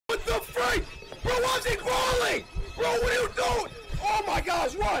is he crawling? Bro, what are you doing? Oh my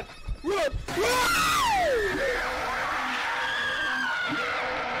gosh, run! Run! Run!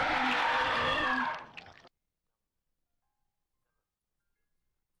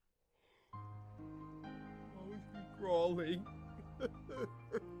 Why is he crawling?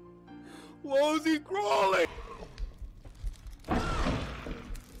 Why is he crawling?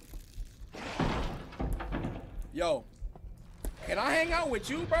 Yo, can I hang out with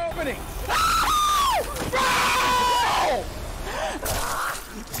you, bro? Bro!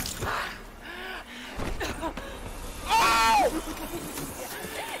 Oh!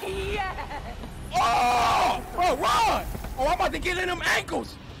 Yes! Oh! Bro, run! Oh, I'm about to get in them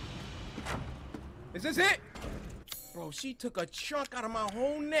ankles! Is this it? Bro, she took a chunk out of my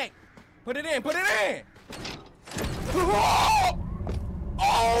whole neck. Put it in, put it in! Oh!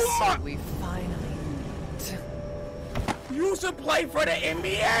 Oh my! So we finally meet. You should play for the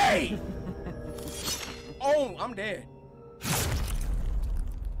NBA! Oh, I'm dead.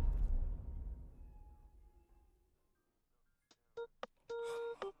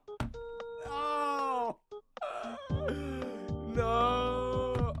 No!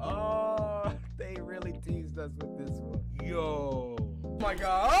 No! Oh, they really teased us with this one. Yo! Oh my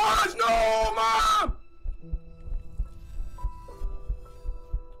gosh! No, Mom!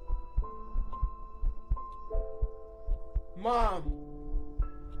 Mom!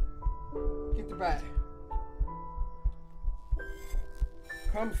 Get the bat.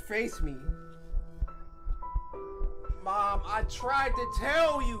 Come face me. Mom, I tried to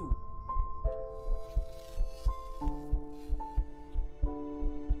tell you.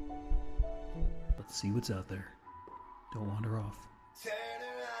 Let's see what's out there. Don't wander off.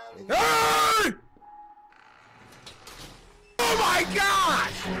 Hey! Oh my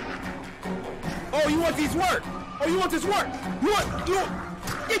gosh! Oh, you want these work? Oh, you want this work? You want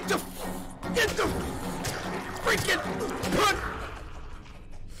get the freaking put.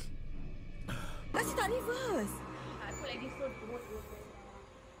 Kasih tak reverse. Aku lagi sedut.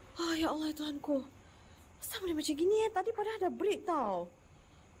 Oh, ya Allah Tuhanku. Kenapa boleh macam gini Tadi padahal ada break tau.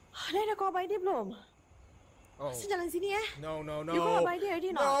 Dah dah kau abang dia belum? Oh. Saya jalan sini No. You go abang dia already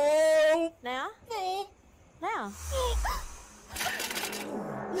not? No. Naya? Naya?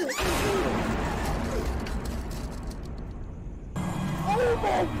 Oh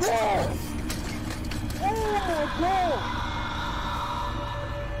my God! Oh my God!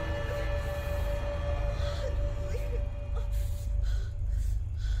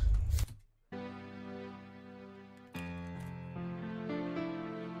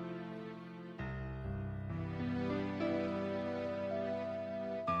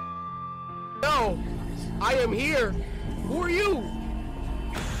 No, I am here. Who are you?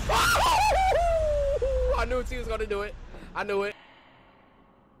 I knew she was gonna do it. I knew it.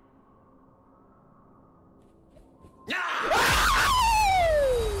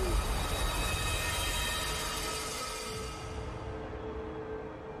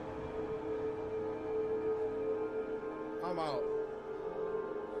 I'm out.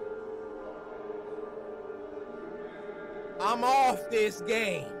 I'm off this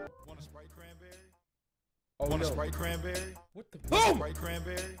game. Want a Sprite cranberry? Oh, Want a no. Sprite cranberry? What the Want a boom? Sprite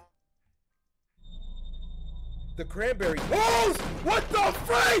cranberry? The cranberry. Oh! What the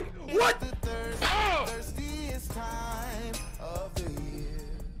freak? What? Oh! Thirstiest time of the year.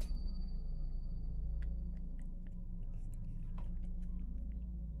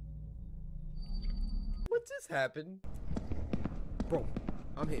 What just happened? Bro,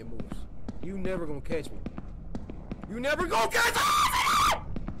 I'm hitting moves. You never gonna catch me. You never gonna catch me!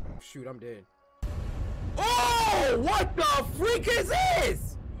 Shoot, I'm dead. Oh! What the freak is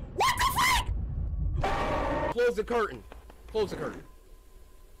this? What the freak? Close the curtain. Close the curtain.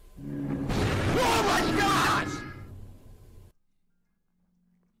 Oh my gosh!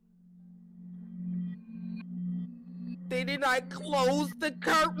 They did not close the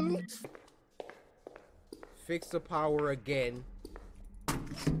curtains. Fix the power again.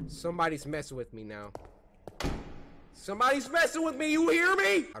 Somebody's messing with me now. Somebody's messing with me, you hear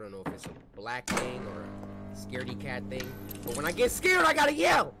me? I don't know if it's a black thing or a scaredy cat thing, but when I get scared, I gotta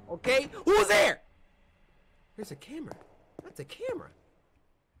yell, okay? Who's there? There's a camera. That's a camera.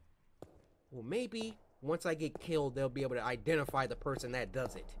 Well, maybe once I get killed, they'll be able to identify the person that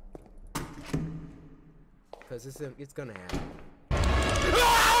does it. Because it's gonna happen.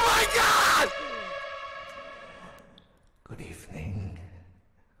 Oh my God! Good evening.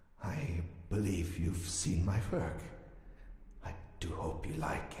 I believe you've seen my work. I do hope you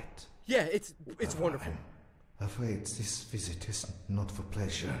like it. Yeah, it's wonderful. I'm afraid this visit is not for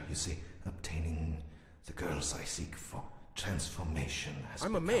pleasure. You see, obtaining the girls I seek for transformation has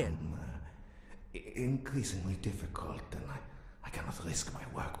I'm a man. increasingly difficult, and I cannot risk my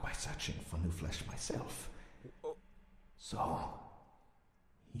work by searching for new flesh myself. So,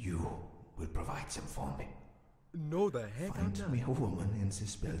 you will provide some for me. No, the heck I'm Find not. me a woman in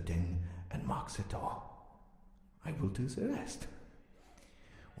this building and mark the door. I will do the rest.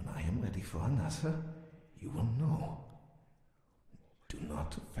 When I am ready for another, you will know. Do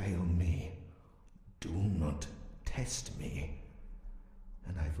not fail me. Do not test me.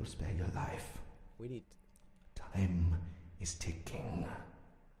 And I will spare your life. We need... Time is ticking.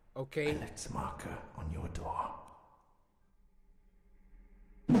 Okay. Alex marker on your door.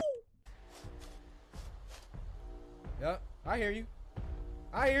 Yeah, I hear you.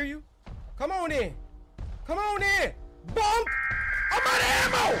 I hear you. Come on in. Come on in. Bump! I'm out of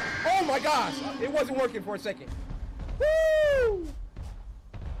ammo! Oh my gosh. It wasn't working for a second. Woo!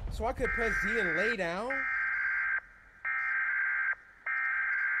 So I could press Z and lay down?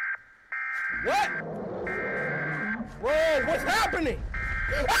 What? Bro, what's happening?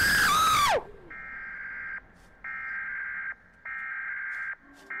 Ah!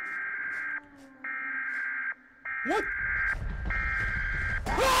 What?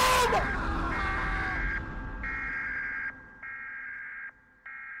 Oh my!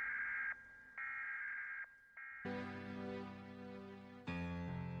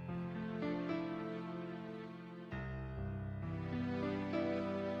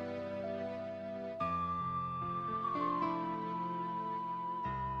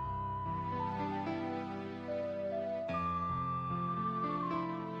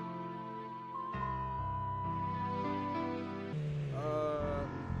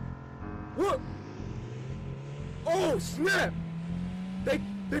 What? Oh snap! They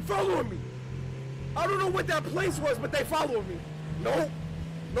following me. I don't know what that place was, but they following me. No,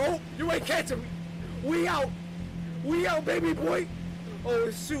 no, you ain't catching me. We out, baby boy.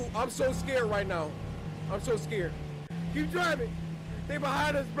 Oh shoot, I'm so scared right now. I'm so scared. Keep driving. They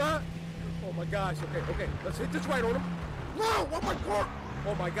behind us, bruh. Oh my gosh. Okay. Let's hit this right on them. Whoa! What my car?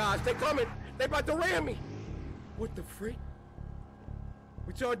 Oh my gosh, they coming. They about to ram me. What the freak?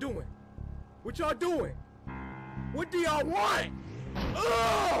 What y'all doing? What y'all doing? What do y'all want?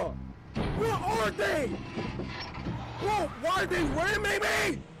 Ugh! Where are they? Whoa, why are they ramming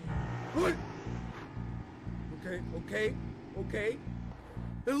me? What? Okay.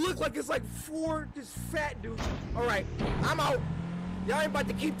 It looks like it's like 4 just fat dudes. All right, I'm out. Y'all ain't about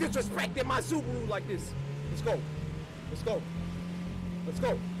to keep disrespecting my Subaru like this. Let's go.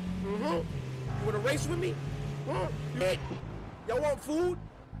 You wanna race with me? Huh? Y'all want food?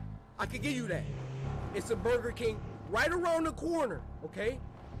 I can give you that. It's a Burger King right around the corner, okay?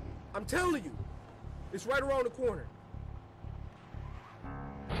 I'm telling you, it's right around the corner.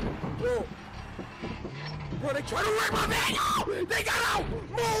 Bro, they trying to wreck my van. Oh, they got out.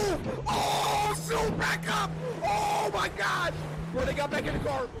 Move. Oh, shoot, back up. Oh my God. Bro, they got back in the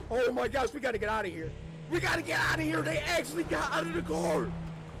car. Oh my gosh, we gotta get out of here. They actually got out of the car.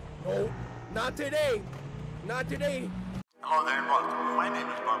 No, not today. Hello there, welcome. My name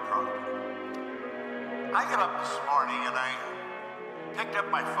is Bob Proctor. I got up this morning and I picked up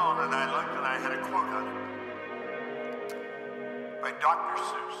my phone and I looked and I had a quote on it by Dr.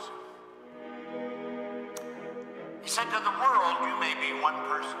 Seuss. He said, to the world you may be one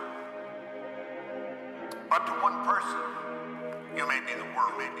person, but to one person you may be the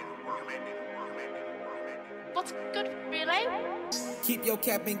world, What's good, really? Keep your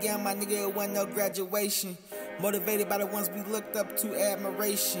cap and gown, my nigga, it wasn't no graduation. Motivated by the ones we looked up to,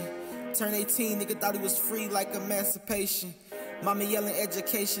 admiration. Turned 18, nigga thought he was free like emancipation. Mama yelling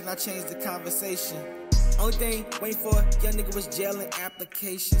education, I changed the conversation. Only thing waiting for young nigga was jail and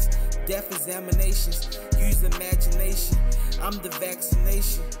applications. Death examinations, use imagination. I'm the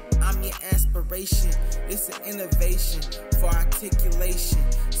vaccination, I'm your aspiration. It's an innovation for articulation.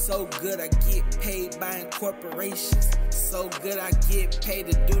 So good I get paid by corporations. So good I get paid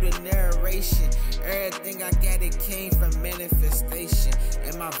to do the narration. Everything I got, it came from manifestation.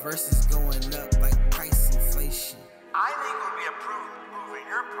 And my verses going up like price inflation. I think it would be a move on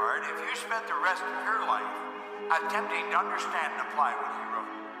your part if you spent the rest of your life attempting to understand and apply what he wrote.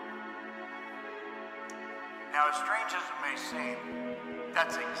 Now, as strange as it may seem,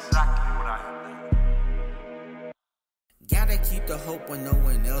 that's exactly what I have done. Gotta keep the hope when no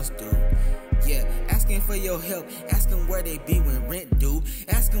one else do. Yeah, asking for your help, asking where they be when rent due,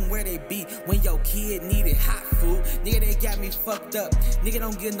 asking where they be when your kid needed hot food. Nigga, they got me fucked up. Nigga,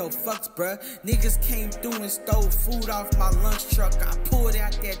 don't give no fucks, bruh. Niggas came through and stole food off my lunch truck. I pulled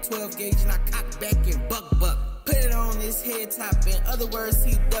out that 12 gauge and I cocked back and buck. Put it on his head top, in other words,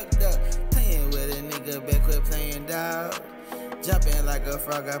 he ducked up. Playing with a nigga, back quit playing dog. Jumping like a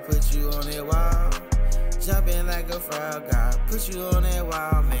frog, I put you on that wall. Jumping like a frog, I put you on that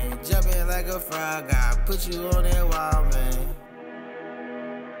wall, man. Jumping like a frog, I put you on that wall, man.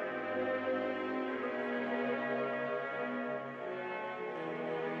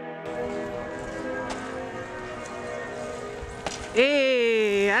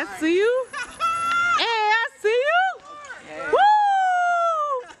 Hey, I see you. Hey, I see you. Woo!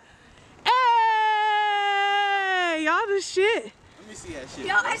 Hey, y'all the shit. Let me see that shit.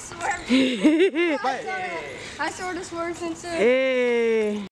 Yo, I swear. I sort of swerved into it. Hey.